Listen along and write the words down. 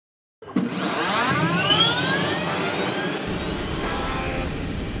Transmission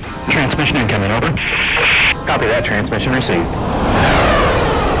incoming, over. Copy that, transmission received.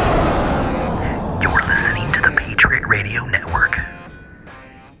 You're listening to the Patriot Radio Network.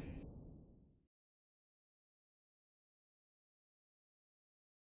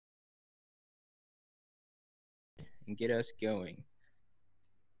 And get us going.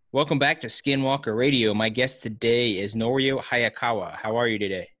 Welcome back to Skinwalker Radio. My guest today is Norio Hayakawa. How are you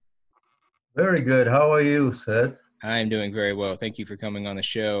today? Very good. How are you, Seth? I'm doing very well. Thank you for coming on the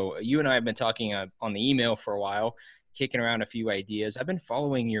show. You and I have been talking on the email for a while, kicking around a few ideas. I've been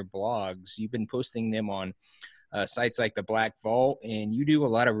following your blogs. You've been posting them on sites like the Black Vault, and you do a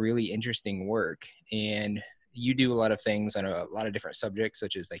lot of really interesting work. And you do a lot of things on a lot of different subjects,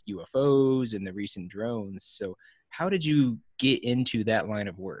 such as like UFOs and the recent drones. So how did you get into that line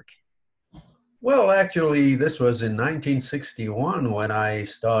of work? Well, actually, this was in 1961 when I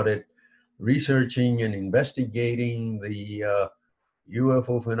started researching and investigating the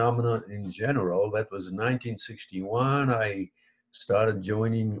UFO phenomena in general. That was 1961. I started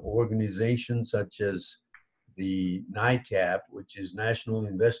joining organizations such as the NICAP, which is National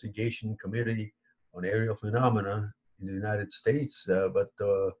Investigation Committee on Aerial Phenomena in the United States. But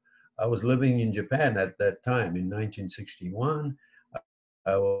I was living in Japan at that time in 1961.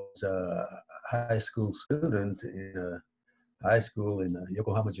 I was a high school student in a high school in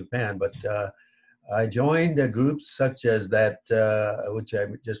Yokohama, Japan. But I joined groups such as that, which I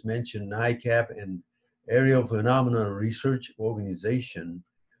just mentioned, NICAP and Aerial Phenomena Research Organization,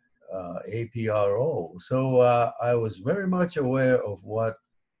 APRO. So I was very much aware of what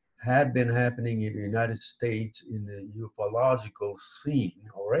had been happening in the United States in the ufological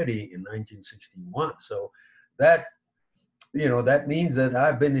scene already in 1961. So that, that means that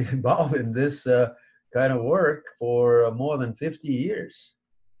I've been involved in this kind of work for more than 50 years.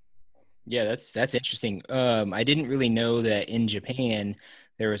 Yeah, that's interesting. I didn't really know that in Japan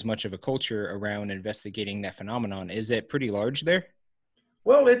there was much of a culture around investigating that phenomenon. Is it pretty large there?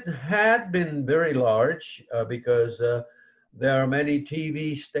 Well, it had been very large because there are many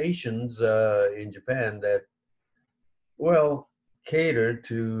TV stations in Japan that, well, cater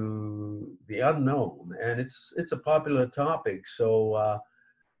to the unknown, and it's a popular topic. So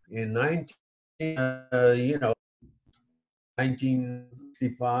in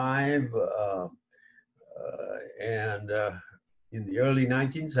 1965 and in the early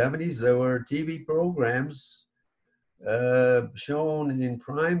 1970s, there were TV programs shown in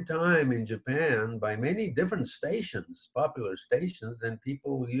prime time in Japan by many different stations, popular stations, and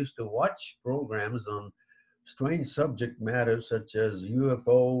people used to watch programs on strange subject matters such as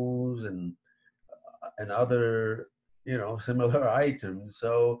UFOs and other, similar items.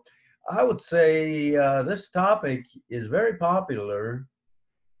 So I would say this topic is very popular,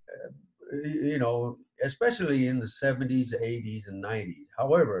 especially in the 70s, 80s, and 90s.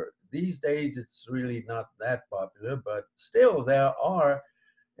 However, these days it's really not that popular, but still there are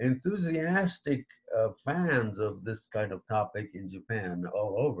enthusiastic fans of this kind of topic in Japan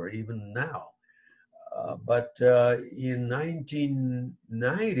all over, even now. But in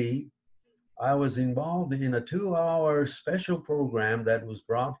 1990, I was involved in a 2-hour special program that was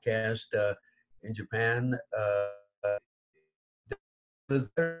broadcast in Japan. And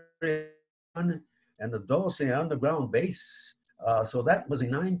the Dulce underground base. So that was in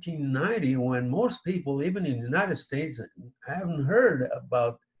 1990 when most people, even in the United States, haven't heard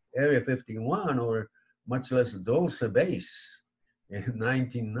about Area 51 or much less Dulce base in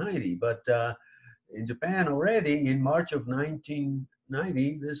 1990. But in Japan already in March of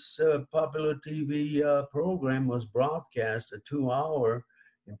 1990, this popular TV program was broadcast, a 2-hour.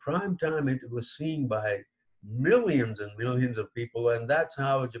 In prime time, it was seen by millions and millions of people, and that's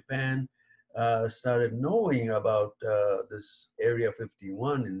how Japan started knowing about this Area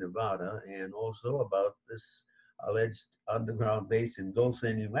 51 in Nevada, and also about this alleged underground base in Dulce,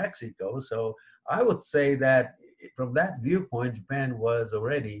 New Mexico. So I would say that from that viewpoint, Japan was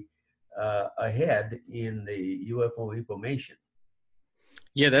already ahead in the UFO information.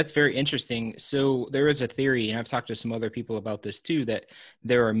 Yeah, that's very interesting. So there is a theory, and I've talked to some other people about this too, that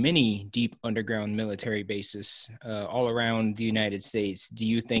there are many deep underground military bases all around the United States. Do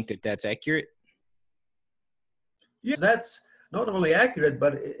you think that that's accurate? Yes, that's not only accurate,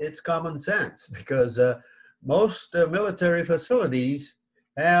 but it's common sense, because most military facilities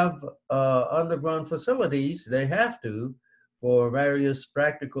have underground facilities. They have to, for various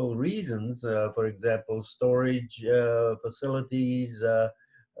practical reasons. For example, storage facilities,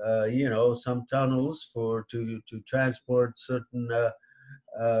 some tunnels to transport certain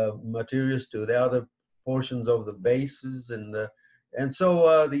materials to the other portions of the bases, and And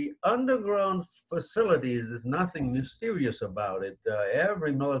so the underground facilities, there's nothing mysterious about it.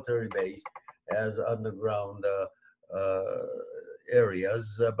 Every military base has underground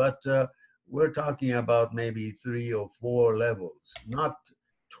areas, but we're talking about maybe 3 or 4 levels, not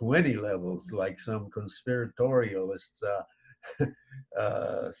 20 levels like some conspiratorialists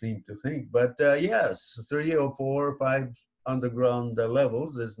seem to think. But yes, 3 or 4 or 5 underground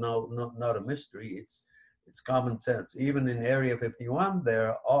levels is not a mystery. It's common sense. Even in Area 51,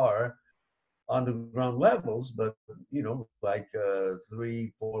 there are underground levels, but like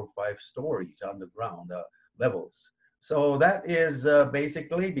 3, 4, 5 stories underground levels. So that is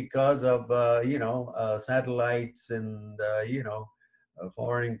basically because of satellites and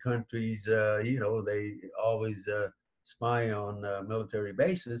foreign countries. They always spy on military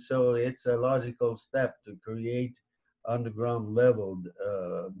bases. So it's a logical step to create underground leveled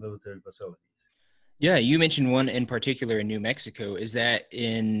military facilities. Yeah, you mentioned one in particular in New Mexico. Is that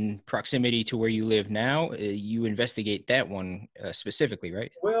in proximity to where you live now? You investigate that one specifically,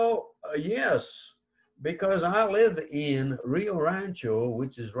 right? Well, yes, because I live in Rio Rancho,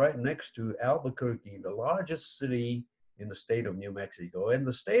 which is right next to Albuquerque, the largest city in the state of New Mexico. And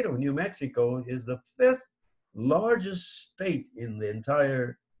the state of New Mexico is the 5th largest state in the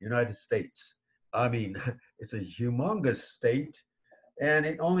entire United States. I mean, it's a humongous state, and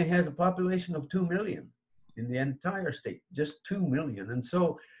it only has a population of 2 million in the entire state, just 2 million. And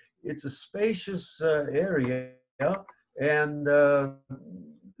so it's a spacious area, and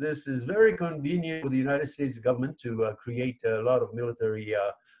this is very convenient for the United States government to create a lot of military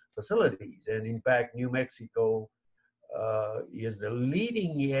facilities. And in fact, New Mexico is the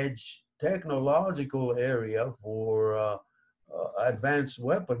leading edge technological area for advanced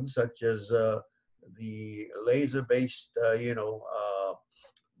weapons such as the laser-based,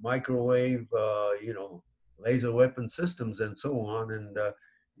 microwave, laser weapon systems and so on. And,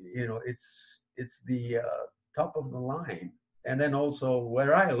 it's the top of the line. And then also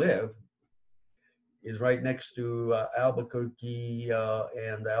where I live is right next to Albuquerque,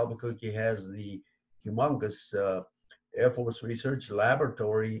 and Albuquerque has the humongous Air Force Research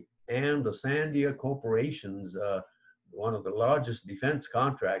Laboratory and the Sandia Corporation's one of the largest defense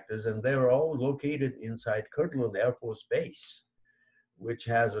contractors, and they're all located inside Kirtland Air Force Base, which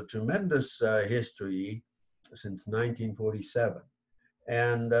has a tremendous history since 1947.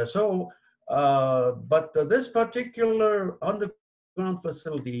 And but this particular underground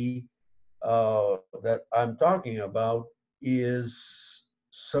facility that I'm talking about is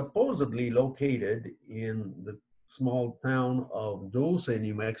supposedly located in the small town of Dulce,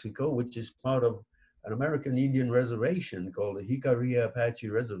 New Mexico, which is part of an American Indian reservation called the Jicarilla Apache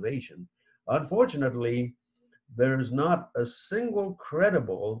Reservation. Unfortunately, there is not a single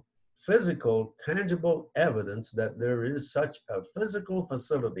credible, physical, tangible evidence that there is such a physical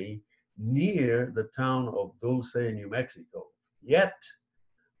facility near the town of Dulce, New Mexico. Yet,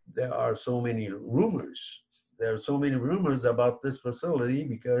 there are so many rumors. There are so many rumors about this facility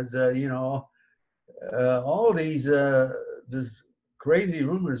because, all these this crazy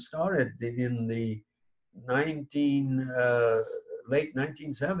rumors started in the late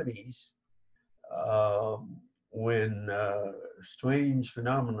 1970s when a strange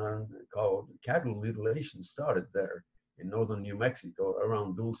phenomenon called cattle mutilation started there in northern New Mexico,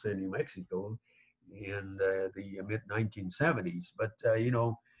 around Dulce, New Mexico, in the mid 1970s. But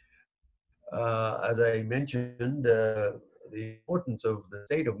as I mentioned, the importance of the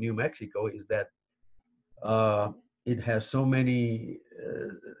state of New Mexico is that it has so many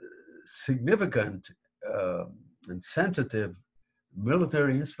significant and sensitive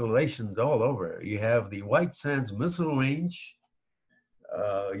military installations all over. You have the White Sands Missile Range.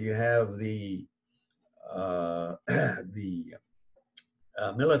 You have the the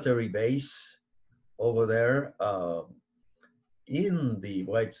military base over there in the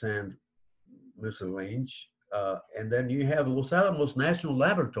White Sands Missile Range. And then you have Los Alamos National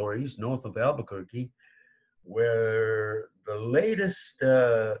Laboratories north of Albuquerque, where the latest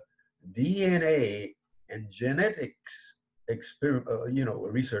DNA and genetics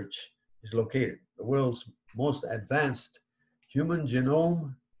research is located. The world's most advanced human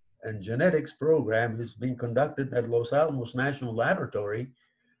genome and genetics program is being conducted at Los Alamos National Laboratory.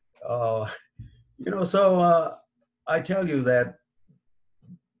 I tell you that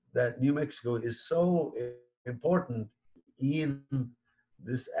New Mexico is so important in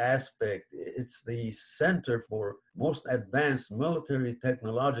this aspect. It's the center for most advanced military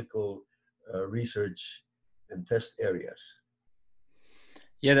technological research and test areas.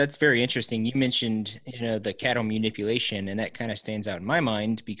 Yeah, that's very interesting. You mentioned, the cattle manipulation, and that kind of stands out in my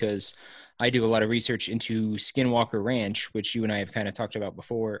mind because I do a lot of research into Skinwalker Ranch, which you and I have kind of talked about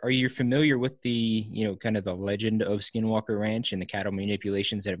before. Are you familiar with the, kind of the legend of Skinwalker Ranch and the cattle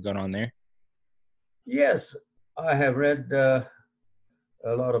manipulations that have gone on there? Yes, I have read a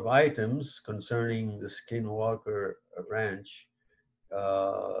lot of items concerning the Skinwalker Ranch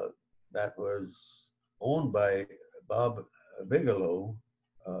uh, that was owned by Bob Bigelow,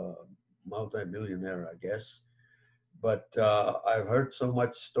 uh, multi-billionaire, I guess. But I've heard so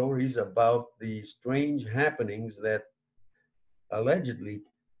much stories about the strange happenings that allegedly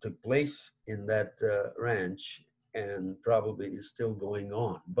took place in that ranch and probably is still going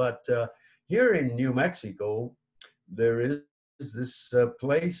on. But here in New Mexico, there is this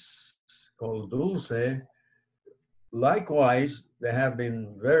place called Dulce. Likewise, there have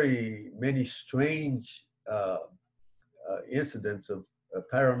been very many strange incidents of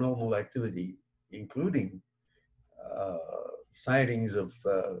paranormal activity, including uh, sightings of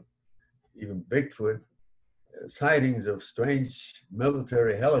even Bigfoot, sightings of strange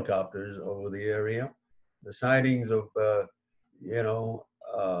military helicopters over the area, the sightings of, you know,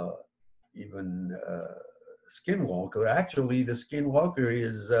 even Skinwalker. Actually, the Skinwalker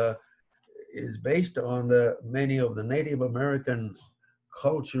is based on many of the Native American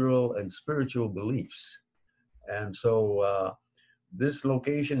cultural and spiritual beliefs. And so this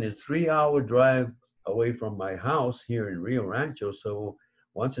location is 3 hour drive away from my house here in Rio Rancho. So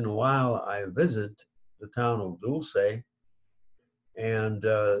once in a while I visit the town of Dulce. And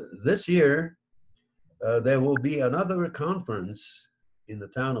this year there will be another conference in the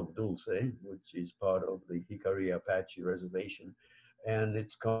town of Dulce, which is part of the Jicarilla Apache Reservation. And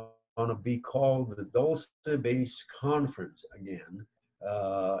it's going to be called the Dulce Base Conference again.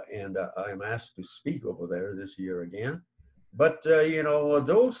 And I am asked to speak over there this year again. But,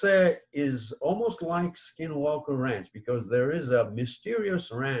 Dulce is almost like Skinwalker Ranch because there is a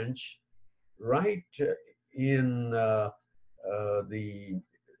mysterious ranch right in the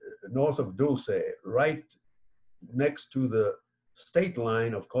north of Dulce, right next to the state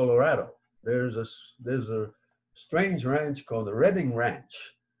line of Colorado. There's a strange ranch called the Redding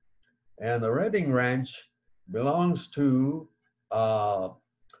Ranch. And the Redding Ranch belongs to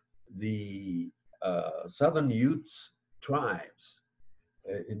the Southern Utes tribes.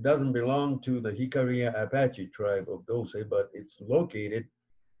 It doesn't belong to the Jicarilla Apache tribe of Dulce, but it's located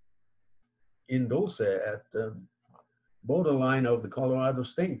in Dulce at the borderline of the Colorado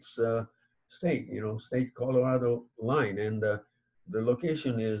state's state Colorado line. And the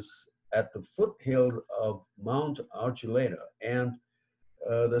location is at the foothills of Mount Archuleta. And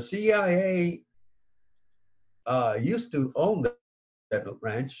the CIA used to own that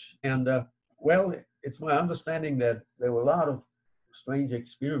ranch. And well, it's my understanding that there were a lot of strange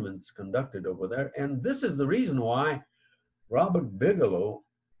experiments conducted over there. And this is the reason why Robert Bigelow,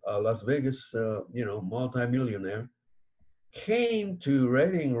 Las Vegas, multimillionaire, came to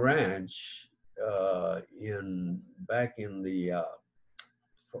Redding Ranch back in the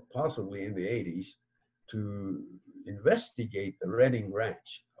possibly in the 80s to investigate the Redding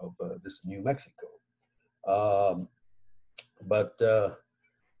Ranch of this New Mexico. But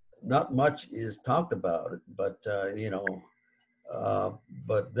not much is talked about it. But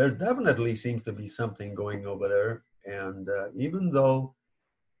but there definitely seems to be something going over there. And even though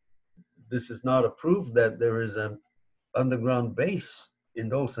this is not a proof that there is an underground base in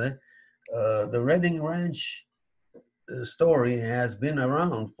Dulce, the Redding Ranch story has been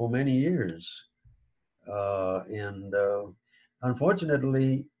around for many years. And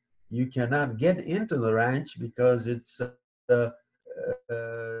unfortunately, you cannot get into the ranch because it's the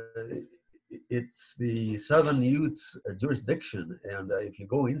Southern Utes jurisdiction. And if you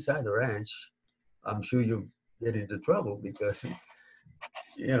go inside the ranch, I'm sure you'll get into trouble because,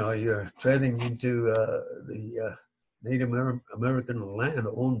 you're treading into the Native American land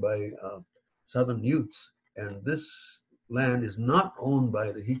owned by Southern Utes. And this land is not owned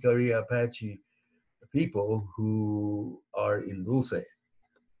by the Jicarilla Apache people who are in Dulce.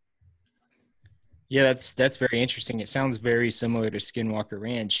 Yeah, that's very interesting. It sounds very similar to Skinwalker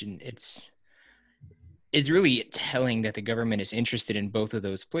Ranch, and it's really telling that the government is interested in both of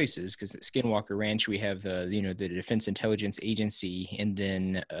those places, because at Skinwalker Ranch we have the Defense Intelligence Agency, and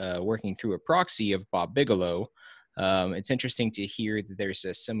then working through a proxy of Bob Bigelow. It's interesting to hear that there's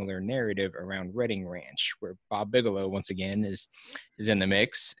a similar narrative around Redding Ranch, where Bob Bigelow once again is in the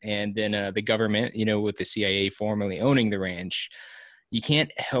mix, and then the government, with the CIA formally owning the ranch. you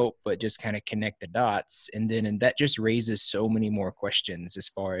can't help but just kind of connect the dots. And that just raises so many more questions as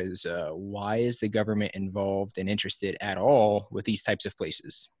far as why is the government involved and interested at all with these types of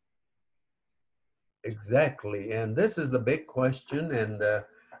places? Exactly. And this is the big question. And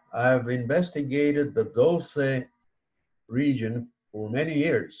I've investigated the Dulce region for many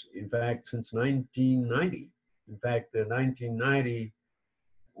years. In fact, since 1990. In fact, 1990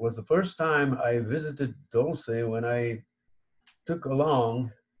 was the first time I visited Dulce when I took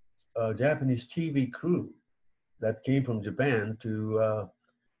along a Japanese TV crew that came from Japan to,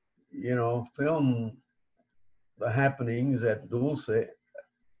 film the happenings at Dulce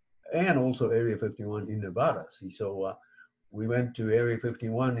and also Area 51 in Nevada. See, so we went to Area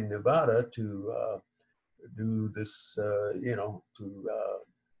 51 in Nevada to do this, to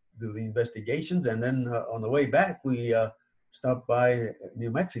do the investigations. And then on the way back, we stopped by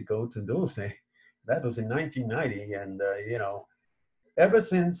New Mexico to Dulce. That was in 1990. And, ever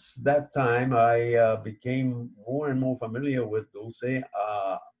since that time, I became more and more familiar with Dulce.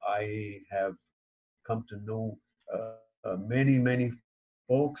 I have come to know many, many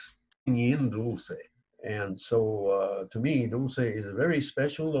folks in Dulce. And so to me, Dulce is a very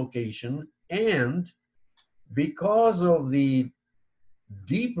special location. And because of the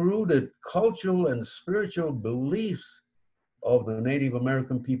deep-rooted cultural and spiritual beliefs of the Native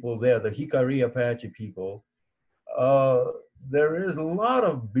American people there, the Hickory Apache people, there is a lot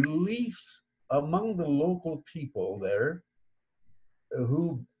of beliefs among the local people there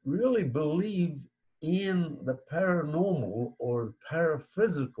who really believe in the paranormal or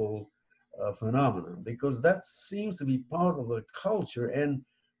paraphysical phenomenon, because that seems to be part of the culture. And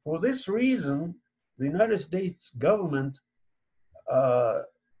for this reason, the United States government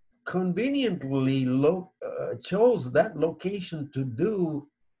conveniently chose that location to do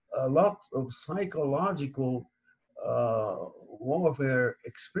a lot of psychological warfare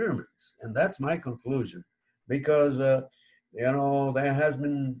experiments. And that's my conclusion, because, there has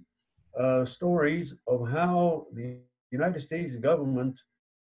been stories of how the United States government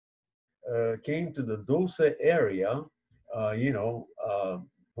came to the Dulce area,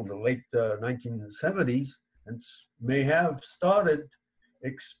 from the late 1970s, and may have started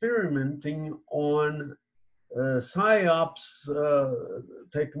experimenting on PSYOPs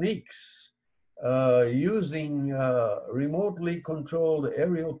techniques, using remotely controlled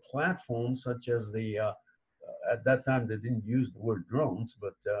aerial platforms, such as the, at that time they didn't use the word drones,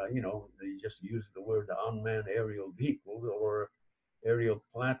 but they just used the word unmanned aerial vehicles or aerial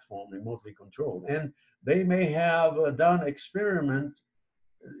platform remotely controlled. And they may have done experiment,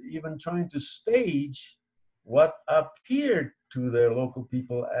 even trying to stage what appeared to their local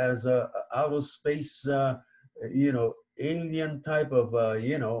people as a outer space, alien type of,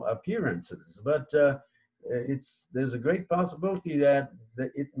 appearances. But there's a great possibility that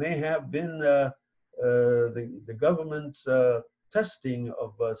it may have been the government's testing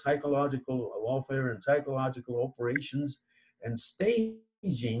of psychological warfare and psychological operations, and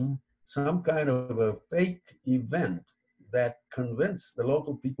staging some kind of a fake event that convinced the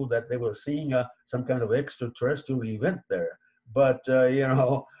local people that they were seeing some kind of extraterrestrial event there. But,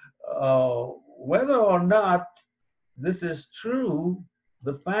 whether or not this is true,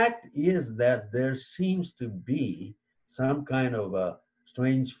 the fact is that there seems to be some kind of a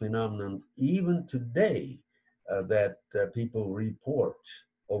strange phenomenon even today that people report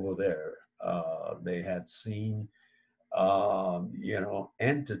over there. They had seen,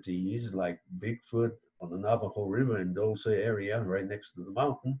 entities like Bigfoot on the Navajo River in Dulce area, right next to the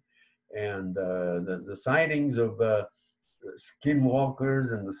mountain, and the sightings of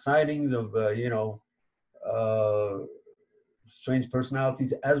skinwalkers, and the sightings of strange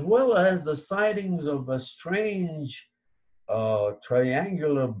personalities, as well as the sightings of a strange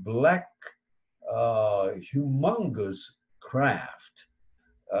triangular black humongous craft.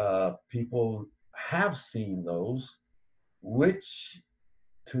 People have seen those, which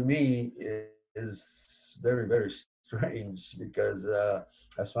to me is very, very strange, because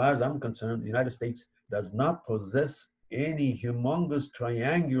as far as I'm concerned, the United States does not possess any humongous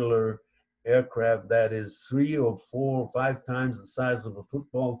triangular aircraft that is 3 or 4 or 5 times the size of a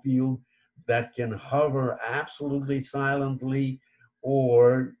football field, that can hover absolutely silently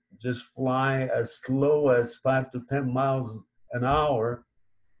or just fly as slow as 5 to 10 miles an hour.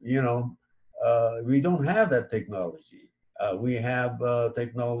 We don't have that technology. We have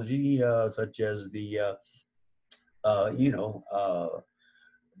technology such as the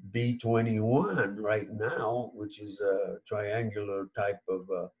B-21 right now, which is a triangular type of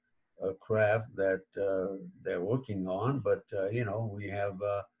a craft that they're working on. But we have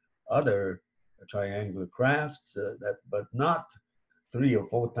other triangular crafts but not 3 or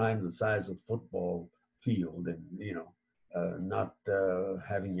 4 times the size of football field, and not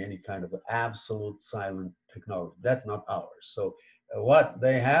having any kind of absolute silent technology. That's not ours. So what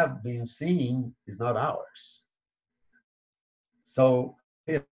they have been seeing is not ours. So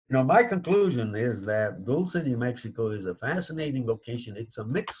my conclusion is that Dulce, New Mexico is a fascinating location. It's a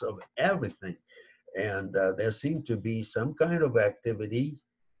mix of everything. And there seem to be some kind of activity.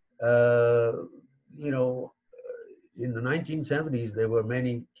 You know, in the 1970s, there were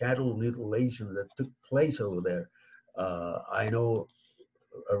many cattle mutilations that took place over there. I know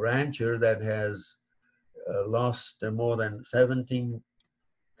a rancher that has lost more than 17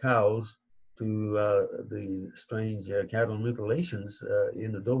 cows to the strange cattle mutilations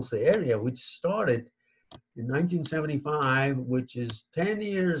in the Dulce area, which started in 1975, which is 10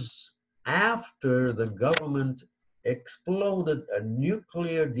 years after the government exploded a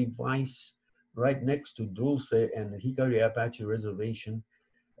nuclear device right next to Dulce and the Hickory Apache Reservation.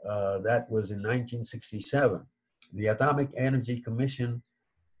 That was in 1967. The Atomic Energy Commission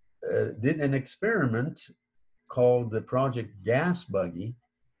did an experiment called the Project Gas Buggy,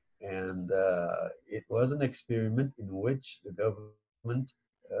 and it was an experiment in which the government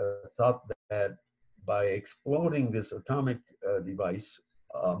thought that by exploding this atomic device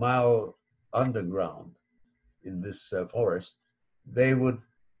a mile underground in this forest, they would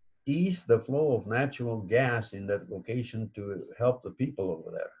ease the flow of natural gas in that location to help the people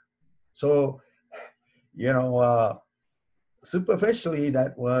over there. So, superficially,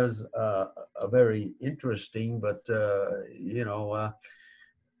 that was a very interesting, but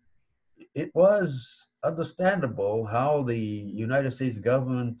it was understandable how the United States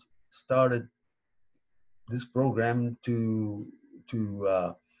government started this program to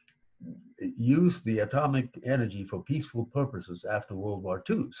use the atomic energy for peaceful purposes after World War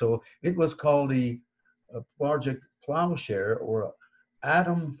II. So it was called the Project Plowshare, or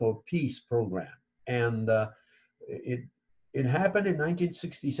Atom for Peace program, and it happened in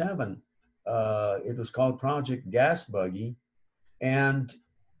 1967. It was called Project Gas Buggy, and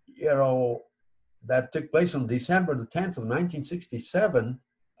that took place on December the 10th of 1967,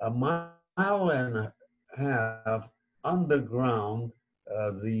 a mile and a half underground,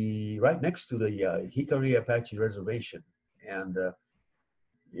 right next to the Hickory Apache Reservation. And,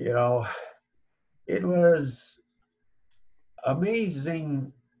 it was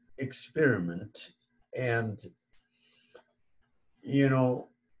amazing experiment. And,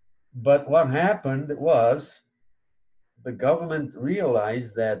 but what happened was the government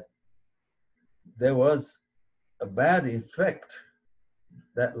realized that there was a bad effect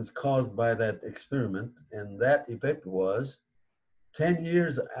that was caused by that experiment, and that effect was 10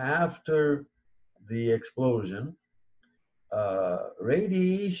 years after the explosion,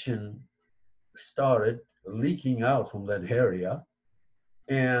 radiation started leaking out from that area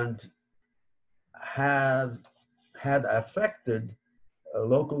and had affected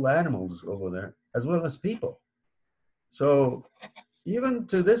local animals over there as well as people. So even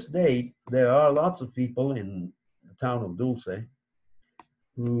to this day, there are lots of people in the town of Dulce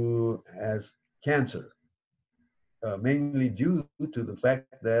who has cancer, mainly due to the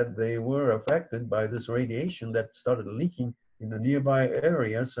fact that they were affected by this radiation that started leaking in the nearby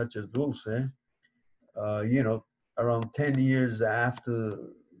areas, such as Dulce, around 10 years after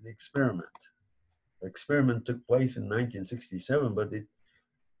the experiment. The experiment took place in 1967, but it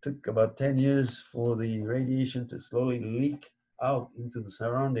took about 10 years for the radiation to slowly leak out into the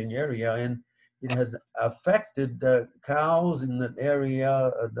surrounding area, and it has affected cows in that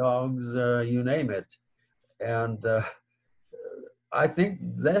area, dogs, you name it. And I think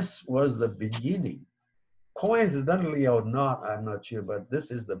this was the beginning, coincidentally or not, I'm not sure, but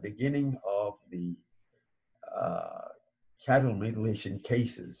this is the beginning of the cattle mutilation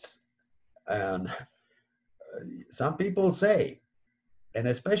cases. And some people say, and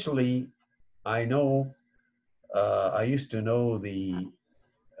especially I know, I used to know the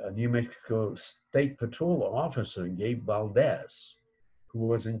New Mexico State Patrol officer, Gabe Valdez, who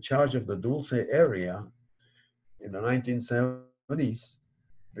was in charge of the Dulce area in the 1970s,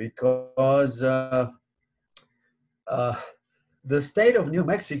 because the state of New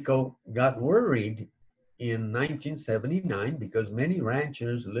Mexico got worried in 1979 because many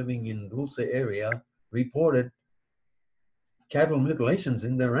ranchers living in Dulce area reported cattle mutilations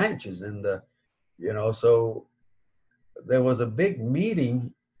in their ranches. And, so there was a big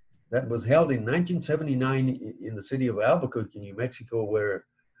meeting that was held in 1979 in the city of Albuquerque, New Mexico, where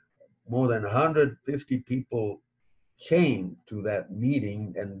more than 150 people came to that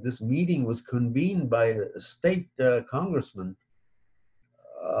meeting. And this meeting was convened by a state congressman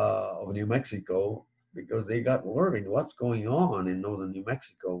of New Mexico, because they got worried what's going on in northern New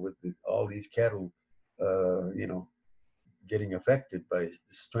Mexico with all these cattle, getting affected by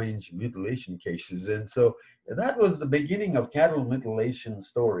strange mutilation cases. And so that was the beginning of cattle mutilation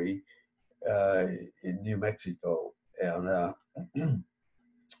story in New Mexico. And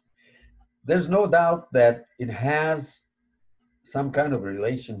there's no doubt that it has some kind of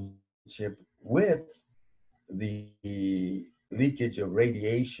relationship with the leakage of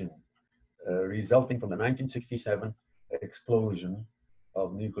radiation resulting from the 1967 explosion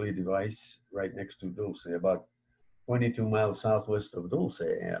of nuclear device right next to Dulce, about 22 miles southwest of Dulce.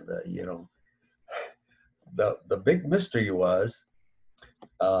 And, the big mystery was,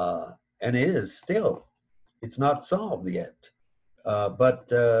 and is still, it's not solved yet.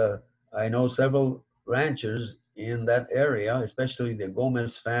 But I know several ranchers in that area, especially the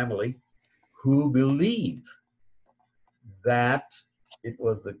Gomez family, who believe that it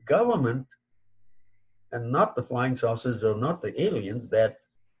was the government and not the flying saucers or not the aliens that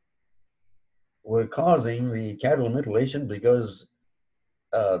were causing the cattle mutilation, because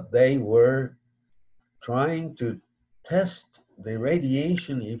they were trying to test the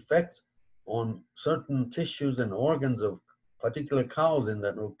radiation effects on certain tissues and organs of particular cows in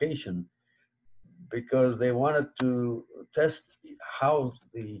that location, because they wanted to test how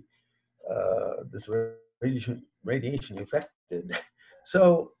this radiation affected.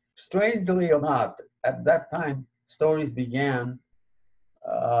 So strangely or not, at that time, stories began,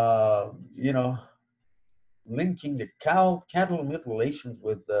 linking the cattle mutilations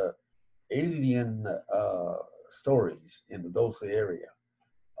with the alien stories in the Dulce area.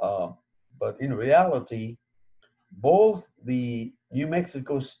 But in reality, both the New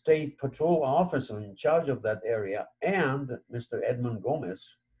Mexico State Patrol officer in charge of that area and Mr. Edmund Gomez,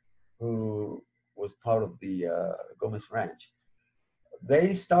 who was part of the Gomez Ranch,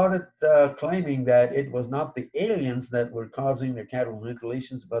 they started claiming that it was not the aliens that were causing the cattle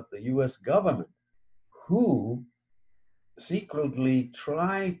mutilations, but the US government, who secretly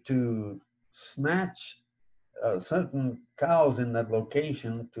tried to snatch certain cows in that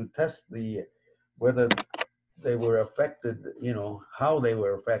location to test whether they were affected, how they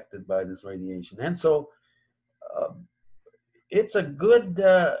were affected by this radiation. And so it's a good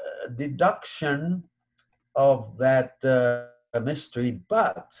deduction of that mystery,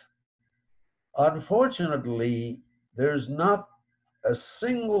 but unfortunately, there's not a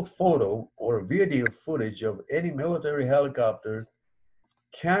single photo or video footage of any military helicopter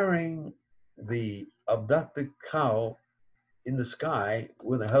carrying the abducted cow in the sky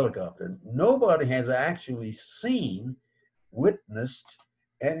with a helicopter. Nobody has actually witnessed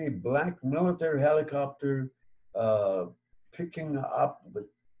any black military helicopter picking up the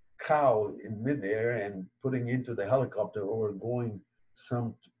cow in midair and putting into the helicopter or going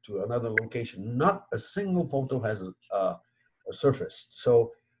to another location. Not a single photo has surfaced.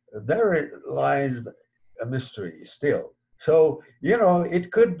 So there lies a mystery still. So,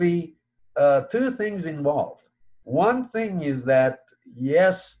 it could be two things involved. One thing is that,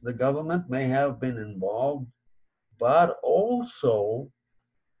 yes, the government may have been involved, but also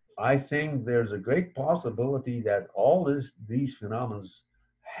I think there's a great possibility that all these phenomena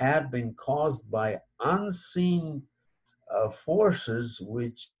had been caused by unseen forces,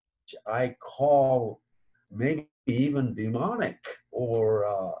 which I call maybe even demonic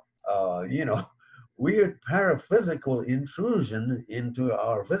or, weird paraphysical intrusion into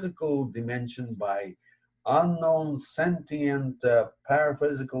our physical dimension by unknown sentient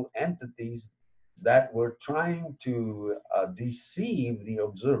paraphysical entities that were trying to deceive the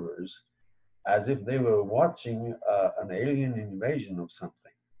observers as if they were watching an alien invasion of something.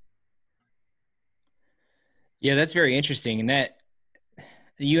 Yeah, that's very interesting. And that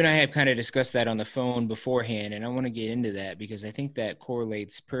you and I have kind of discussed that on the phone beforehand, and I want to get into that because I think that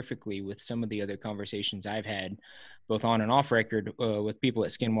correlates perfectly with some of the other conversations I've had, both on and off record, with people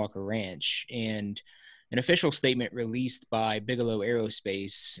at Skinwalker Ranch. And an official statement released by Bigelow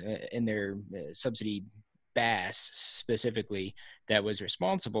Aerospace in their subsidy Bass specifically that was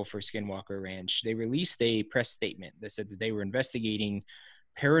responsible for Skinwalker Ranch, they released a press statement that said that they were investigating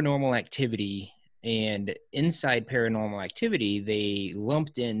paranormal activity. And inside paranormal activity, they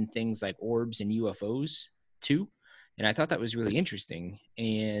lumped in things like orbs and UFOs too. And I thought that was really interesting.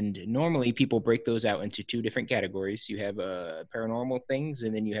 And normally people break those out into two different categories. You have paranormal things,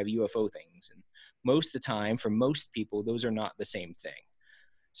 and then you have UFO things. And most of the time, for most people, those are not the same thing.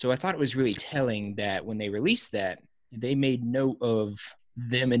 So I thought it was really telling that when they released that, they made note of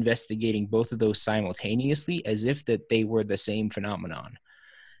them investigating both of those simultaneously as if that they were the same phenomenon.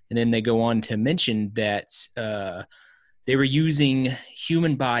 And then they go on to mention that they were using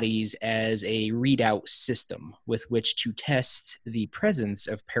human bodies as a readout system with which to test the presence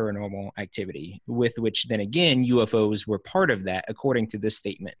of paranormal activity, with which then again UFOs were part of that, according to this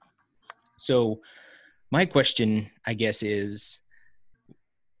statement. So my question, I guess, is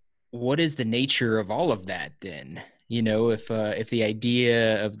what is the nature of all of that then? You know, if the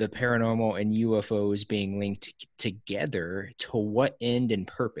idea of the paranormal and UFOs being linked together, to what end and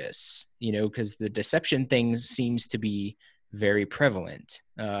purpose? You know, because the deception things seems to be very prevalent.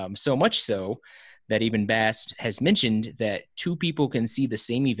 So much so that even Bass has mentioned that two people can see the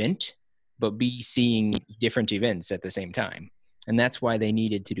same event, but be seeing different events at the same time. And that's why they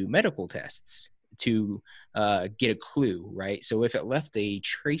needed to do medical tests to get a clue, right? So if it left a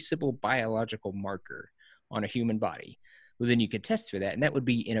traceable biological marker on a human body, well, then you could test for that. And that would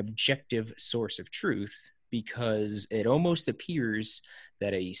be an objective source of truth, because it almost appears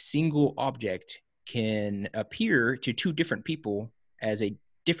that a single object can appear to two different people as a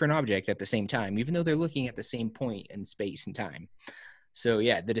different object at the same time, even though they're looking at the same point in space and time. So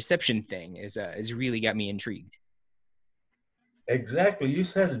yeah, the deception thing is really got me intrigued. Exactly. You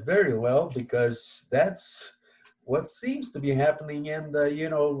said it very well, because that's what seems to be happening. And,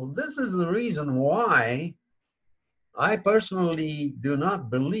 this is the reason why I personally do not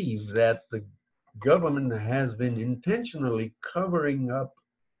believe that the government has been intentionally covering up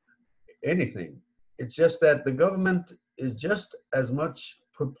anything. It's just that the government is just as much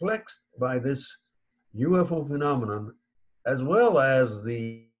perplexed by this UFO phenomenon as well as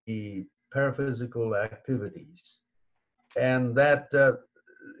the paraphysical activities. And that,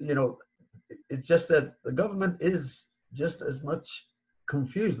 it's just that the government is just as much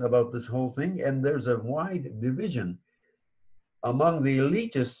confused about this whole thing. And there's a wide division among the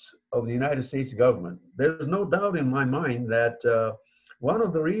elitists of the United States government. There's no doubt in my mind that one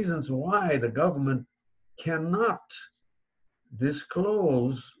of the reasons why the government cannot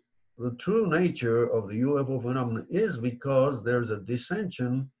disclose the true nature of the UFO phenomenon is because there's a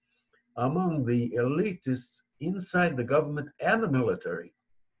dissension among the elitists inside the government and the military.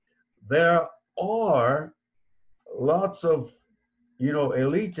 There are lots of,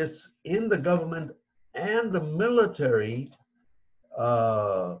 elitists in the government and the military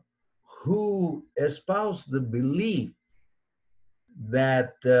who espouse the belief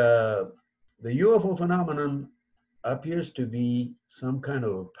that the UFO phenomenon appears to be some kind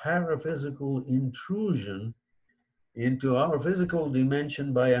of paraphysical intrusion into our physical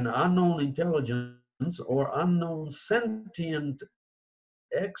dimension by an unknown intelligence or unknown sentient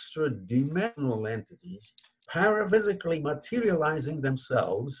extra-dimensional entities paraphysically materializing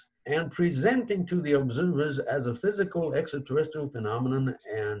themselves and presenting to the observers as a physical extraterrestrial phenomenon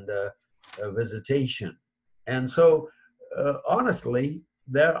and a visitation. And so, honestly,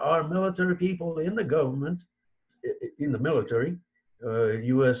 there are military people in the government, in the military,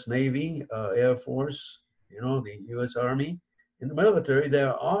 U.S. Navy, Air Force, the U.S. Army. In the military,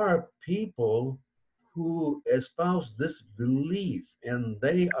 there are people who espouse this belief, and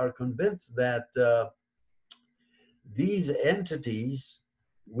they are convinced that these entities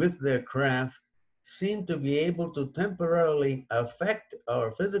with their craft seem to be able to temporarily affect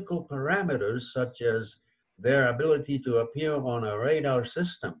our physical parameters, such as their ability to appear on our radar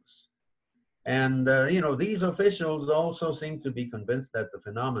systems. And, these officials also seem to be convinced that the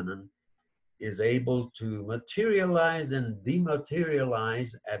phenomenon is able to materialize and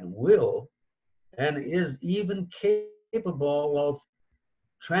dematerialize at will, and is even capable of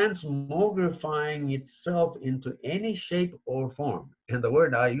transmogrifying itself into any shape or form. And the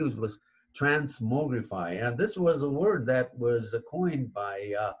word I used was transmogrify. And this was a word that was coined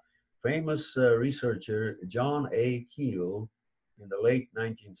by famous researcher John A. Keel in the late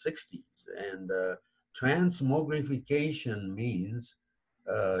 1960s. And transmogrification means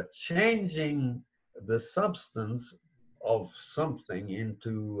changing the substance of something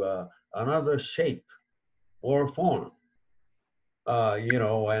into another shape or form.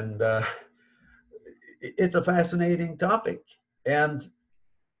 It's a fascinating topic. And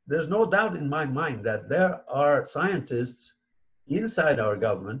there's no doubt in my mind that there are scientists inside our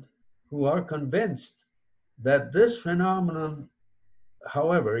government who are convinced that this phenomenon,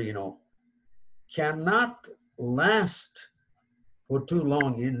 however, cannot last for too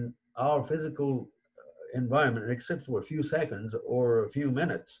long in our physical environment, except for a few seconds or a few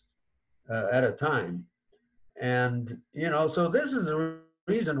minutes at a time. And, so this is the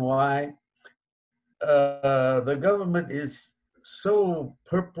reason why the government is so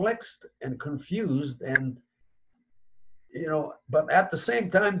perplexed and confused. And, but at the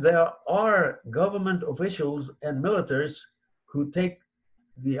same time, there are government officials and militaries who take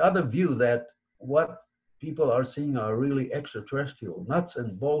the other view that what people are seeing are really extraterrestrial, nuts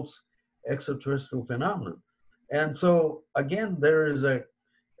and bolts extraterrestrial phenomenon. And so again, there is a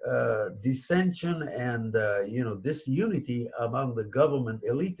dissension and disunity among the government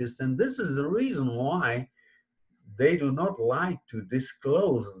elitists, and this is the reason why they do not like to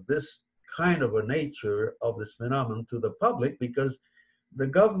disclose this kind of a nature of this phenomenon to the public, because the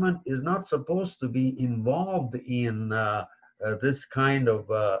government is not supposed to be involved in this kind of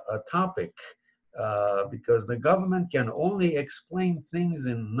a topic, because the government can only explain things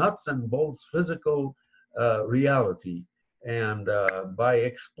in nuts and bolts physical reality. And by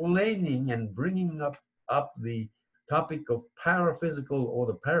explaining and bringing up the topic of paraphysical or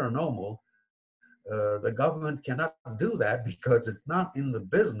the paranormal, the government cannot do that because it's not in the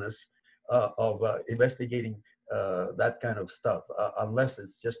business of investigating that kind of stuff, unless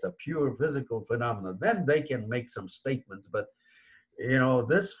it's just a pure physical phenomena. Then they can make some statements. But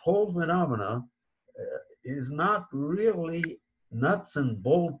this whole phenomena is not really nuts and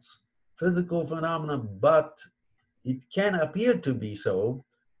bolts physical phenomena, but it can appear to be so.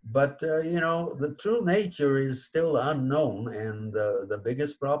 But the true nature is still unknown, and the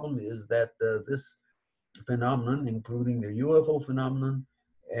biggest problem is that this phenomenon, including the UFO phenomenon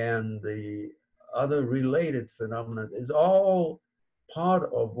and the other related phenomena, is all part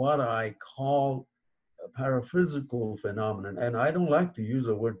of what I call a paraphysical phenomenon. And I don't like to use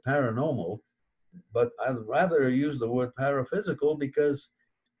the word paranormal, but I'd rather use the word paraphysical, because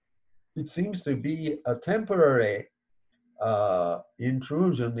it seems to be a temporary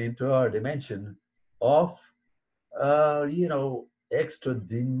intrusion into our dimension of, extra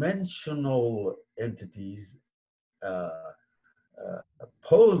dimensional entities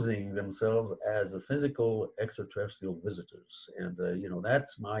posing themselves as a physical extraterrestrial visitors. And,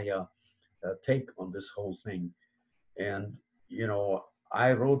 that's my take on this whole thing. And,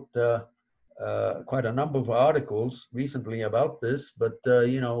 I wrote quite a number of articles recently about this, but,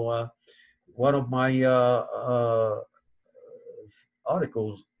 one of my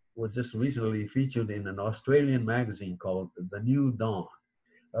articles was just recently featured in an Australian magazine called The New Dawn.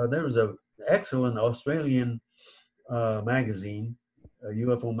 There was an excellent Australian magazine,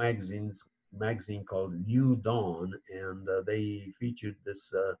 UFO magazine called New Dawn, and they featured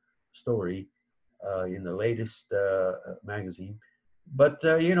this story in the latest magazine. But,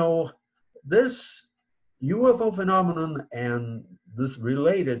 this UFO phenomenon and this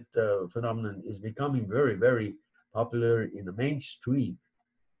related phenomenon is becoming very, very popular in the mainstream.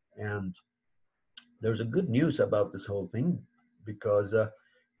 And there's a good news about this whole thing, because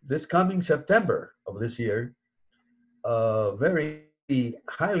this coming September of this year, a very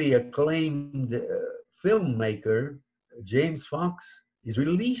highly acclaimed filmmaker, James Fox, is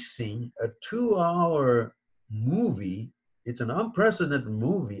releasing a 2-hour movie. It's an unprecedented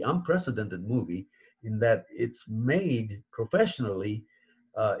movie in that it's made professionally,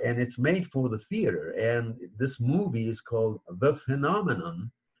 and it's made for the theater. And this movie is called The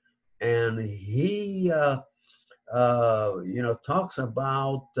Phenomenon. And he, talks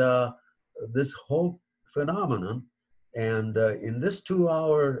about this whole phenomenon. And in this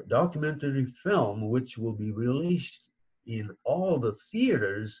 2-hour documentary film, which will be released in all the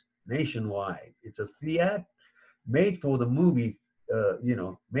theaters nationwide, it's a theater made for the movie,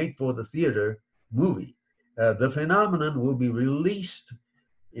 made for the theater movie. The Phenomenon will be released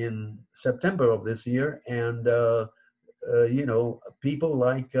in September of this year, and people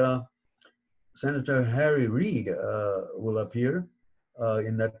like Senator Harry Reid will appear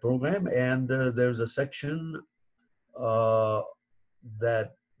in that program, and there's a section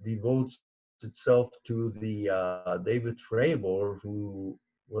that devotes itself to the David Fravor, who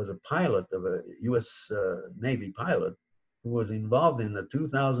was a pilot of a U.S. Navy pilot, who was involved in the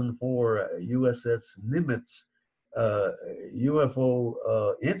 2004 USS Nimitz UFO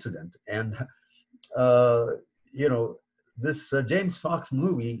incident. And, this James Fox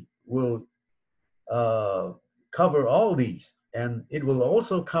movie will cover all these. And it will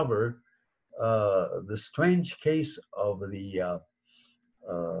also cover the strange case of the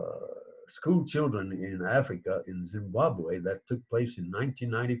school children in Africa, in Zimbabwe, that took place in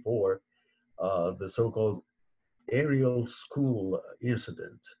 1994, the so-called Ariel School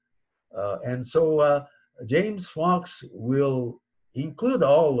incident. And so James Fox will include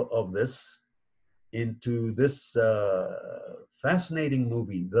all of this into this fascinating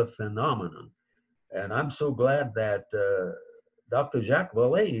movie, The Phenomenon. And I'm so glad that Dr. Jacques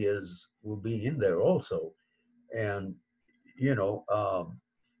Vallée will be in there also. And,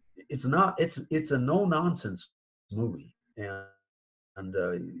 it's a no-nonsense movie. And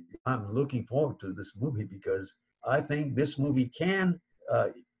I'm looking forward to this movie, because I think this movie can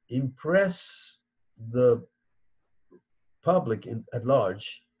impress the public at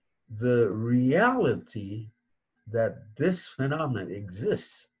large the reality that this phenomenon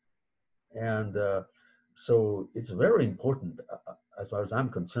exists. And so it's very important as far as I'm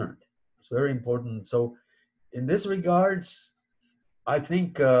concerned. It's very important. So in this regards, I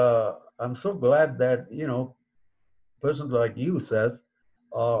think I'm so glad that, persons like you, Seth,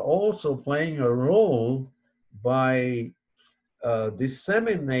 are also playing a role by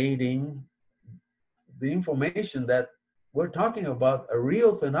disseminating the information that we're talking about a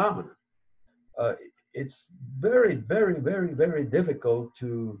real phenomenon. Uh, it's very, very, very, very difficult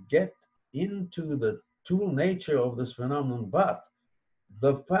to get into the true nature of this phenomenon, but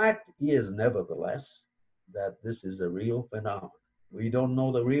the fact is, nevertheless, that this is a real phenomenon. We don't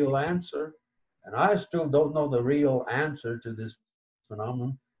know the real answer, and I still don't know the real answer to this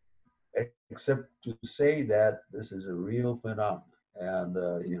phenomenon, except to say that this is a real phenomenon. And,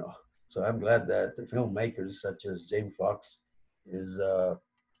 so I'm glad that the filmmakers such as James Fox is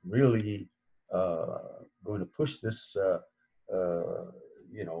really going to push this,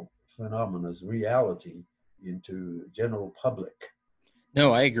 phenomenon's reality into general public.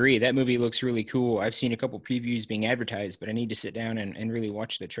 No, I agree. That movie looks really cool. I've seen a couple previews being advertised, but I need to sit down and really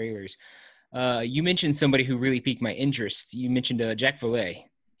watch the trailers. You mentioned somebody who really piqued my interest. You mentioned Jack Valet.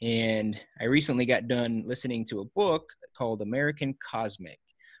 And I recently got done listening to a book called American Cosmic,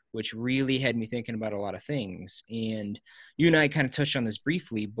 which really had me thinking about a lot of things. And you and I kind of touched on this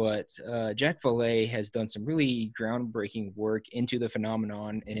briefly, but Jack Valet has done some really groundbreaking work into the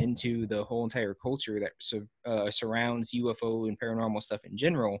phenomenon and into the whole entire culture that surrounds UFO and paranormal stuff in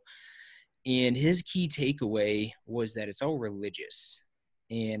general. And his key takeaway was that it's all religious.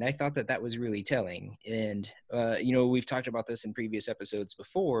 And I thought that that was really telling. And, we've talked about this in previous episodes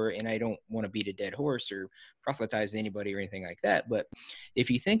before, and I don't want to beat a dead horse or proselytize anybody or anything like that. But if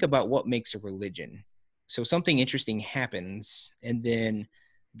you think about what makes a religion, so something interesting happens, and then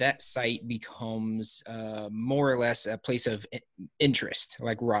that site becomes more or less a place of interest,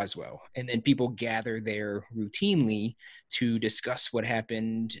 like Roswell. And then people gather there routinely to discuss what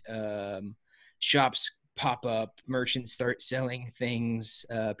happened. Shops pop up, merchants start selling things,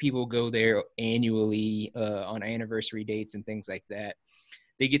 people go there annually on anniversary dates and things like that.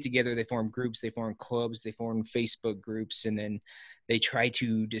 They get together, they form groups, they form clubs, they form Facebook groups, and then they try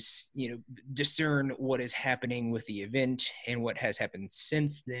to discern what is happening with the event and what has happened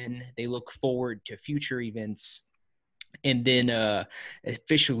since then. They look forward to future events. And then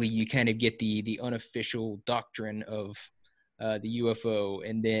officially you kind of get the unofficial doctrine of the UFO,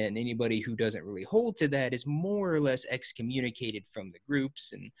 and then anybody who doesn't really hold to that is more or less excommunicated from the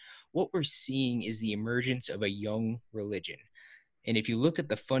groups. And what we're seeing is the emergence of a young religion. And if you look at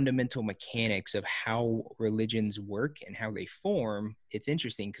the fundamental mechanics of how religions work and how they form, it's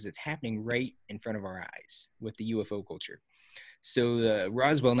interesting because it's happening right in front of our eyes with the UFO culture. So the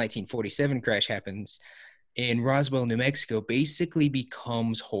Roswell 1947 crash happens, and Roswell, New Mexico basically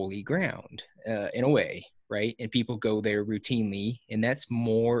becomes holy ground in a way, right? And people go there routinely, and that's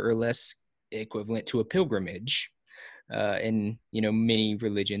more or less equivalent to a pilgrimage in many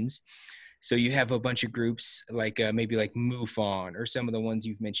religions. So you have a bunch of groups like maybe like MUFON or some of the ones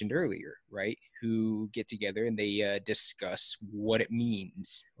you've mentioned earlier, right? Who get together and they discuss what it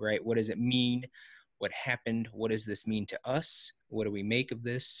means, right? What does it mean? What happened? What does this mean to us? What do we make of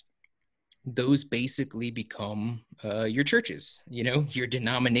this? Those basically become your churches, your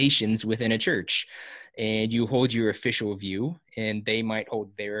denominations within a church. And you hold your official view, and they might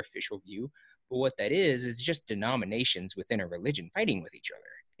hold their official view. But what that is just denominations within a religion fighting with each other.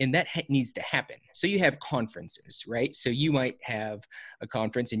 And that needs to happen. So you have conferences, right? So you might have a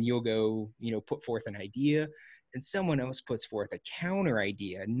conference and you'll go, put forth an idea, and someone else puts forth a counter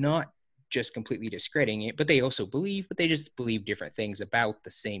idea, not just completely discrediting it, but they also believe, but they just believe different things about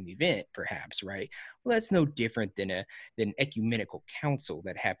the same event, perhaps, right? Well, that's no different than an ecumenical council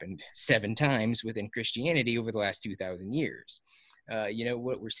that happened 7 times within Christianity over the last 2,000 years.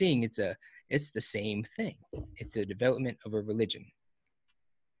 What we're seeing, it's the same thing. It's the development of a religion.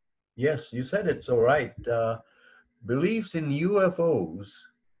 Yes, you said it so right. Beliefs in UFOs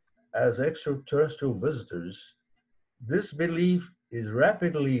as extraterrestrial visitors, this belief is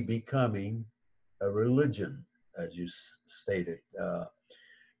rapidly becoming a religion, as you stated.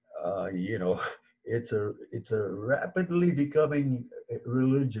 It's a rapidly becoming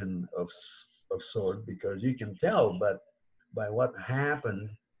religion of sort, because you can tell, but by what happened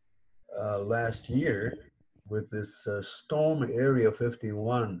last year with this Storm Area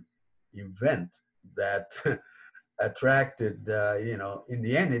 51 event that attracted, in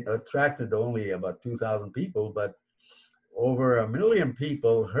the end, it attracted only about 2,000 people, but over 1 million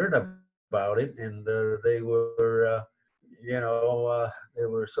people heard about it, and they were, they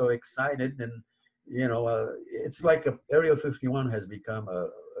were so excited, and it's like Area 51 has become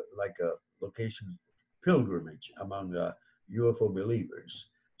like a location pilgrimage among UFO believers,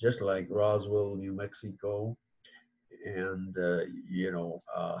 just like Roswell, New Mexico, and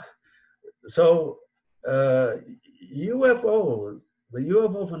so UFOs, the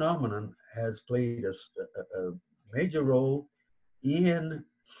UFO phenomenon has played a major role in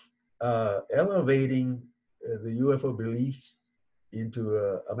elevating the UFO beliefs into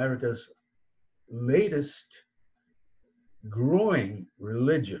America's latest growing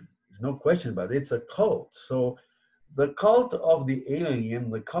religion. There's no question about it. It's a cult. So the cult of the alien,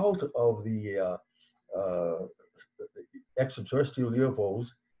 the cult of the extraterrestrial UFOs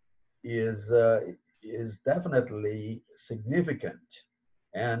is definitely significant.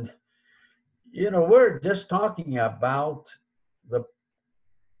 And we're just talking about the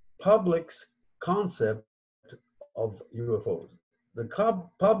public's concept of UFOs. The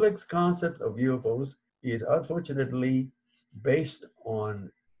public's concept of UFOs is unfortunately based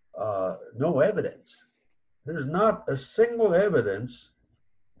on no evidence. There's not a single evidence,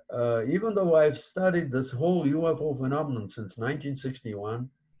 even though I've studied this whole UFO phenomenon since 1961,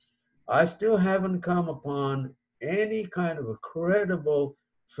 I still haven't come upon any kind of a credible,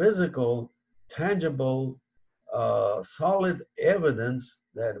 physical, tangible, solid evidence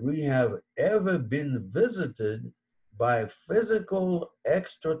that we have ever been visited by physical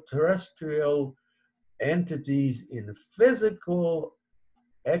extraterrestrial entities in physical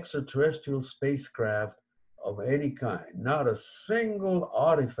extraterrestrial spacecraft of any kind. Not a single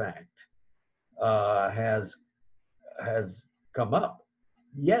artifact has come up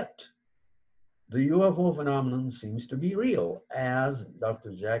yet. The UFO phenomenon seems to be real, as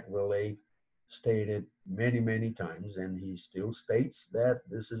Dr. Jacques Vallée stated many, many times, and he still states that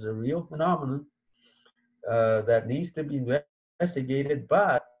this is a real phenomenon that needs to be investigated,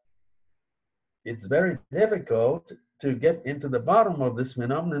 but it's very difficult to get into the bottom of this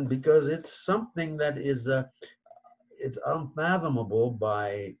phenomenon because it's something that is it's unfathomable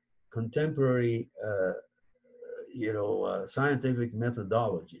by contemporary scientific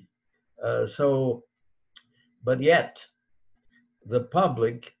methodology. But yet the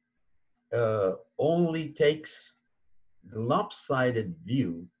public only takes the lopsided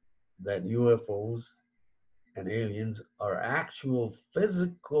view that UFOs and aliens are actual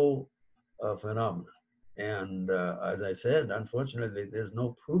physical phenomena. And as I said, unfortunately, there's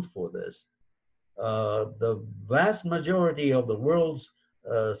no proof for this. The vast majority of the world's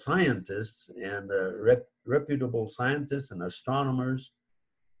scientists and reputable scientists and astronomers,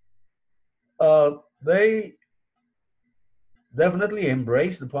 they definitely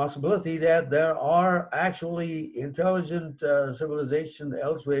embrace the possibility that there are actually intelligent civilization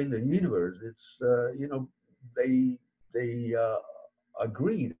elsewhere in the universe. It's they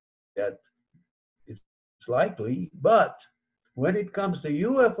agree that it's likely, but when it comes to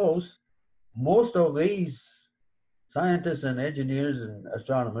UFOs, most of these scientists and engineers and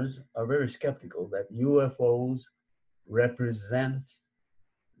astronomers are very skeptical that UFOs represent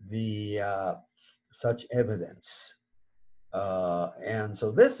the such evidence. And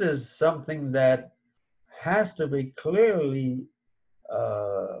so this is something that has to be clearly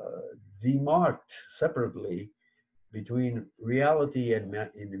demarked separately between reality and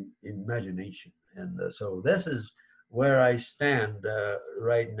imagination. And so this is where I stand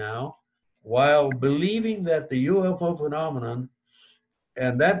right now, while believing that the UFO phenomenon,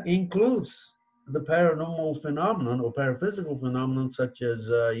 and that includes the paranormal phenomenon or paraphysical phenomenon, such as,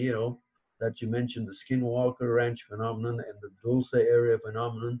 that you mentioned, the Skinwalker Ranch phenomenon and the Dulce area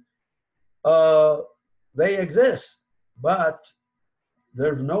phenomenon, they exist, but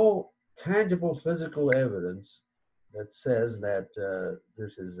there's no tangible physical evidence that says that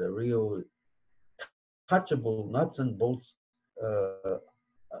this is a real touchable nuts and bolts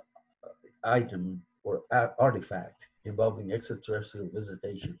item or artifact involving extraterrestrial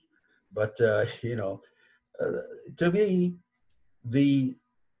visitation. But to me, the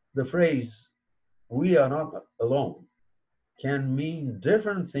phrase "we are not alone" can mean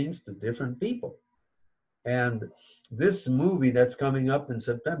different things to different people. And this movie that's coming up in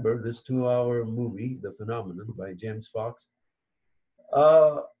September, this 2-hour movie, The Phenomenon by James Fox,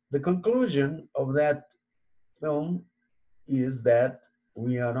 the conclusion of that film is that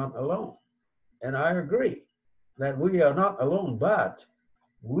we are not alone. And I agree that we are not alone, but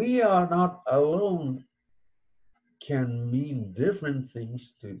we are not alone can mean different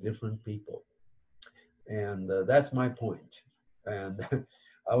things to different people. And that's my point. And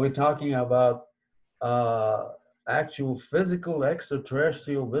are we talking about actual physical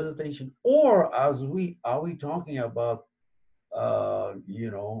extraterrestrial visitation, or are we talking about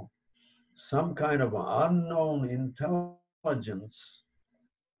some kind of unknown intelligence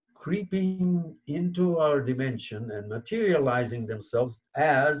creeping into our dimension and materializing themselves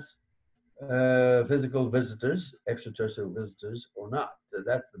as physical visitors, extraterrestrial visitors, or not?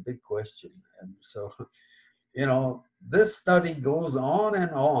 That's the big question. And so, this study goes on,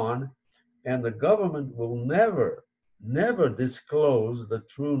 and the government will never disclose the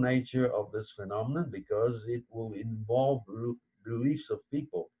true nature of this phenomenon because it will involve beliefs of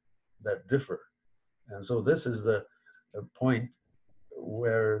people that differ. And so this is the point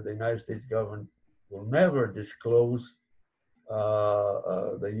where the United States government will never disclose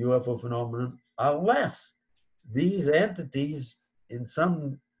the UFO phenomenon unless these entities in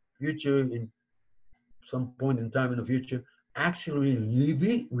some point in time in the future, actually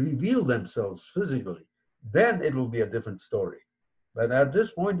reveal themselves physically. Then it will be a different story. But at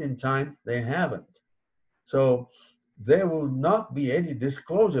this point in time, they haven't. So there will not be any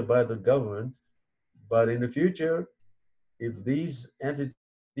disclosure by the government. But in the future, if these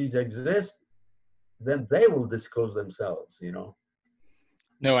entities exist, then they will disclose themselves.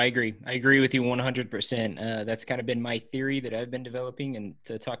 No, I agree. I agree with you 100%. That's kind of been my theory that I've been developing, and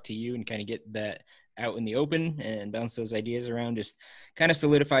to talk to you and kind of get that out in the open and bounce those ideas around just kind of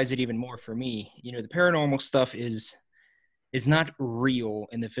solidifies it even more for me. The paranormal stuff is not real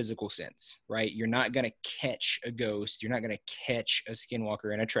in the physical sense, right? You're not going to catch a ghost. You're not going to catch a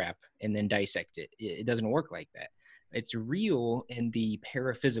skinwalker in a trap and then dissect it. It doesn't work like that. It's real in the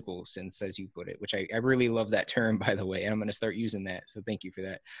paraphysical sense, as you put it, which I really love that term, by the way, and I'm going to start using that. So thank you for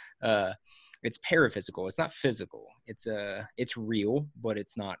that. It's paraphysical. It's not physical. It's real, but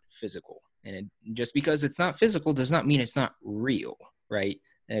it's not physical. And just because it's not physical does not mean it's not real, right?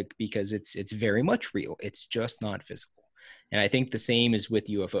 Because it's very much real. It's just not physical. And I think the same is with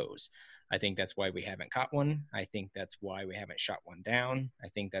UFOs. I think that's why we haven't caught one. I think that's why we haven't shot one down. I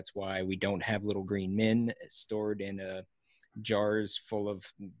think that's why we don't have little green men stored in jars full of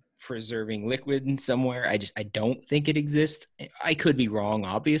preserving liquid somewhere. I don't think it exists. I could be wrong,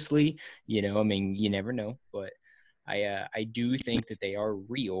 obviously. You never know. But I do think that they are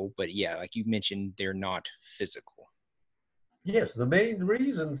real. But yeah, like you mentioned, they're not physical. Yes, the main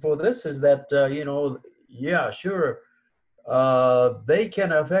reason for this is that, sure, they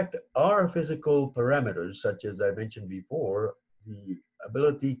can affect our physical parameters, such as I mentioned before, the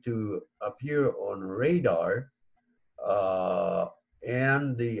ability to appear on radar,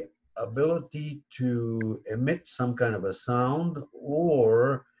 and the ability to emit some kind of a sound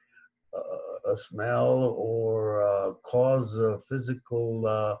or a smell or cause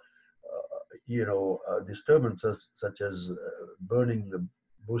physical disturbances such as burning the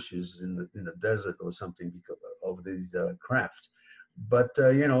bushes in the desert or something because of these crafts. But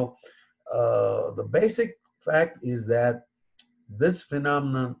the basic fact is that this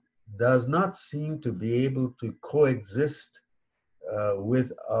phenomenon does not seem to be able to coexist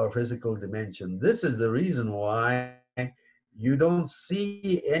with our physical dimension. This is the reason why you don't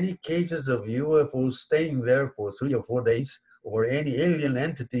see any cases of UFOs staying there for 3 or 4 days, or any alien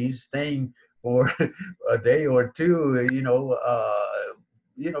entities staying for a day or two,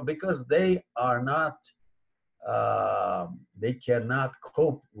 because they are not, they cannot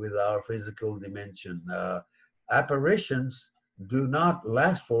cope with our physical dimension. Apparitions do not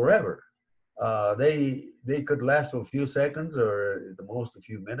last forever. They could last for a few seconds or at the most a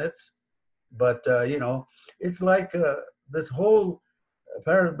few minutes, but it's like this whole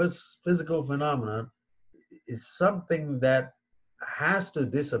physical phenomenon is something that has to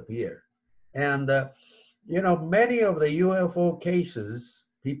disappear. And many of the UFO cases,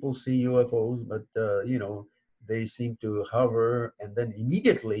 people see UFOs, but they seem to hover, and then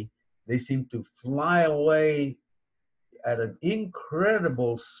immediately they seem to fly away at an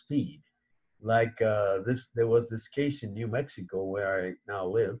incredible speed. Like there was this case in New Mexico where I now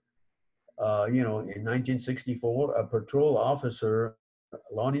live. In 1964, a patrol officer,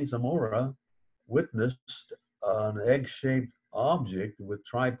 Lonnie Zamora, witnessed an egg-shaped object with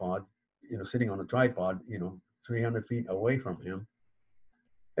tripod, sitting on a tripod, 300 feet away from him.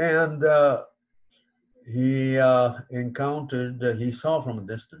 And he he saw from a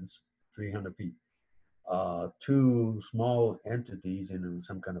distance, 300 feet, 2 small entities in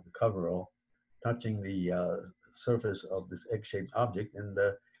some kind of a coverall touching the surface of this egg-shaped object. And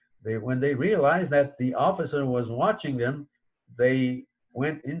when they realized that the officer was watching them, they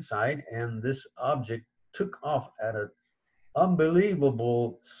went inside, and this object took off at an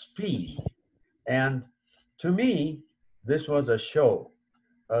unbelievable speed. And to me, this was a show.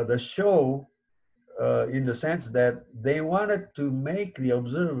 The show in the sense that they wanted to make the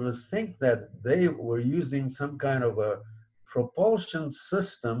observers think that they were using some kind of a propulsion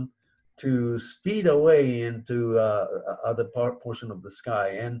system to speed away into other portion of the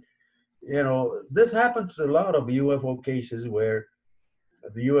sky. And, you know, this happens to a lot of UFO cases where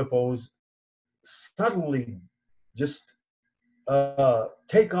the UFOs suddenly just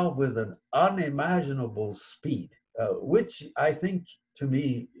take off with an unimaginable speed, which I think to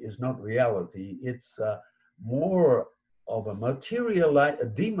me is not reality. It's more of a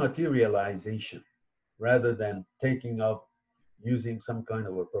dematerialization rather than taking off using some kind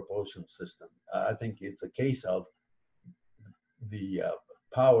of a propulsion system. I think it's a case of the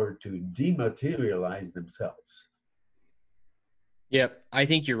power to dematerialize themselves. Yep, I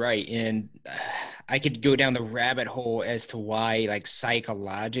think you're right. And I could go down the rabbit hole as to why, like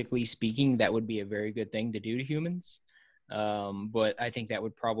psychologically speaking, that would be a very good thing to do to humans. But I think that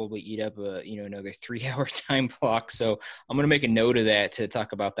would probably eat up another 3-hour time block. So I'm going to make a note of that to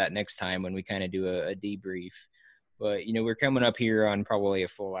talk about that next time when we kind of do a debrief. But, you know, we're coming up here on probably a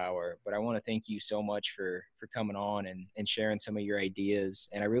full hour, but I want to thank you so much for coming on and sharing some of your ideas.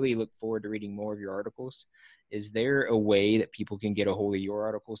 And I really look forward to reading more of your articles. Is there a way that people can get a hold of your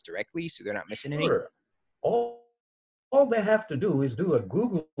articles directly so they're not missing any? Sure. All they have to do is do a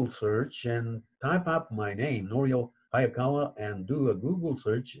Google search and type up my name, Norio Hayakawa, and do a Google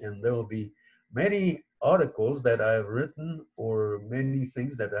search, and there will be many articles that I've written or many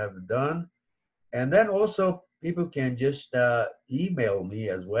things that I've done. And then also people can just email me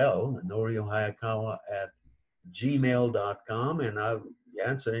as well, noriohayakawa@gmail.com, and I'll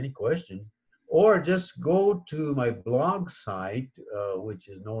answer any question. Or just go to my blog site, which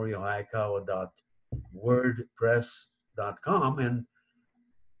is noriohayakawa.wordpress.com, and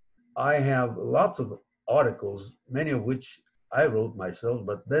I have lots of articles, many of which I wrote myself,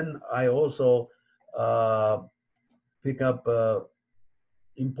 but then I also pick up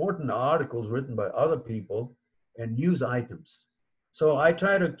important articles written by other people and news items. So I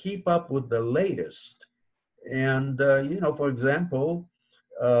try to keep up with the latest. And, for example,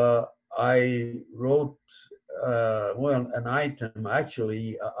 I wrote, an item,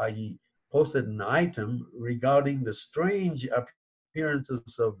 actually, I posted an item regarding the strange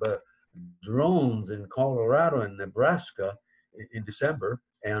appearances of drones in Colorado and Nebraska in December.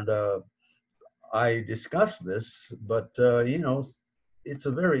 And I discussed this, but, it's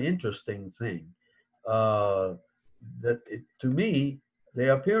a very interesting thing. To me,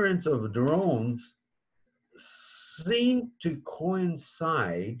 the appearance of drones seem to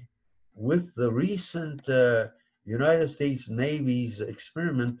coincide with the recent United States Navy's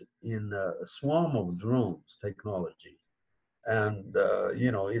experiment in a swarm of drones technology. And,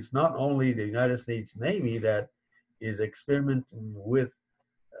 it's not only the United States Navy that is experimenting with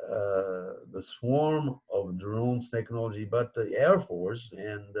the swarm of drones technology, but the Air Force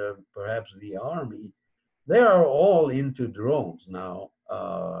and perhaps the Army, they are all into drones now,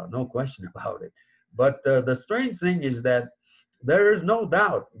 no question about it. But the strange thing is that there is no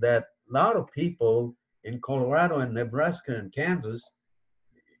doubt that a lot of people in Colorado and Nebraska and Kansas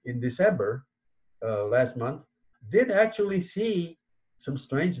in December last month did actually see some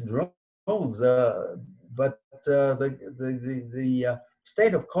strange drones, but the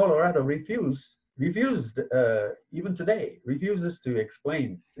state of Colorado refused even today, refuses to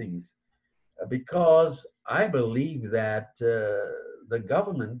explain things because I believe that the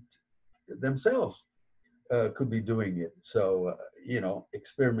government themselves could be doing it. So,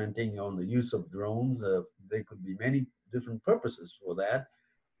 experimenting on the use of drones, there could be many different purposes for that,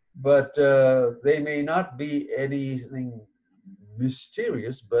 but they may not be anything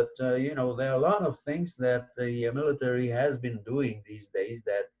mysterious, but there are a lot of things that the military has been doing these days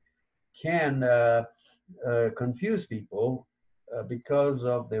that can confuse people because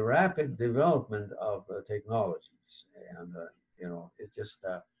of the rapid development of technologies. And it's just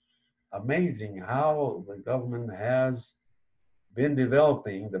amazing how the government has been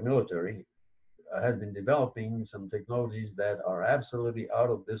developing, the military has been developing some technologies that are absolutely out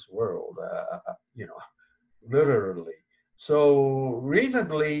of this world, literally. So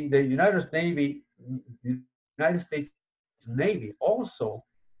recently, the United States Navy also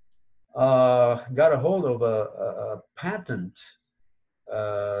got a hold of a patent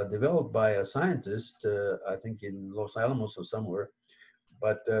developed by a scientist, I think in Los Alamos or somewhere.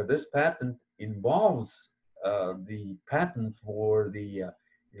 But this patent involves the patent for the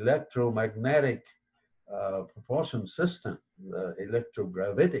electromagnetic propulsion system, the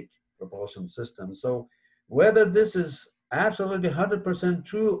electrogravitic propulsion system. So whether this is absolutely 100%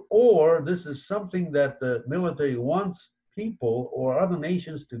 true or this is something that the military wants people or other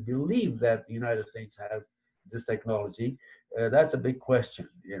nations to believe that the United States has this technology, that's a big question,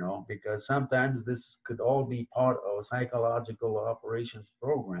 because sometimes this could all be part of a psychological operations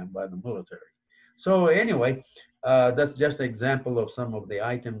program by the military. So anyway, that's just an example of some of the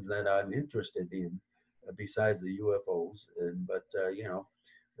items that I'm interested in besides the UFOs. But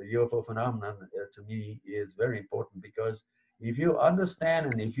the UFO phenomenon to me is very important, because if you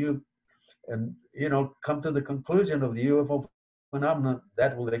understand and if you come to the conclusion of the UFO phenomenon,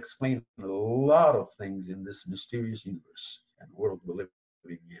 that will explain a lot of things in this mysterious universe and world we're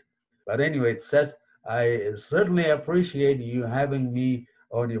living in. But anyway, Seth, I certainly appreciate you having me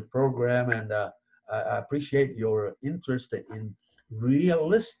on your program, and I appreciate your interest in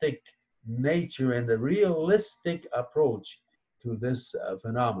realistic nature and the realistic approach to this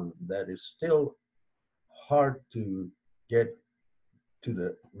phenomenon that is still hard to get to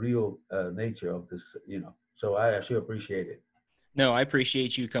the real nature of this, So I sure appreciate it. No, I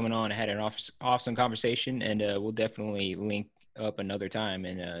appreciate you coming on. I had an awesome conversation, and we'll definitely link up another time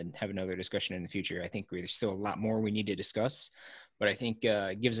and have another discussion in the future. I think there's still a lot more we need to discuss, but I think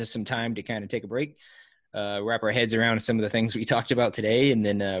it gives us some time to kind of take a break, wrap our heads around some of the things we talked about today, and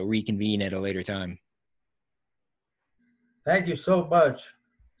then reconvene at a later time. Thank you so much,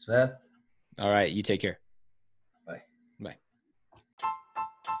 Seth. All right. You take care. Bye. Bye.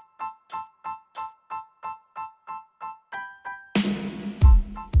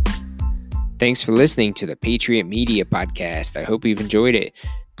 Thanks for listening to the Patriot Media Podcast. I hope you've enjoyed it.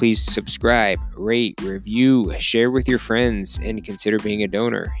 Please subscribe, rate, review, share with your friends, and consider being a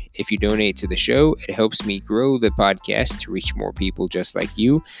donor. If you donate to the show, it helps me grow the podcast to reach more people just like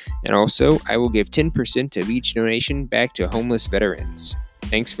you. And also, I will give 10% of each donation back to homeless veterans.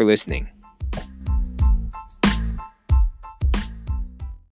 Thanks for listening.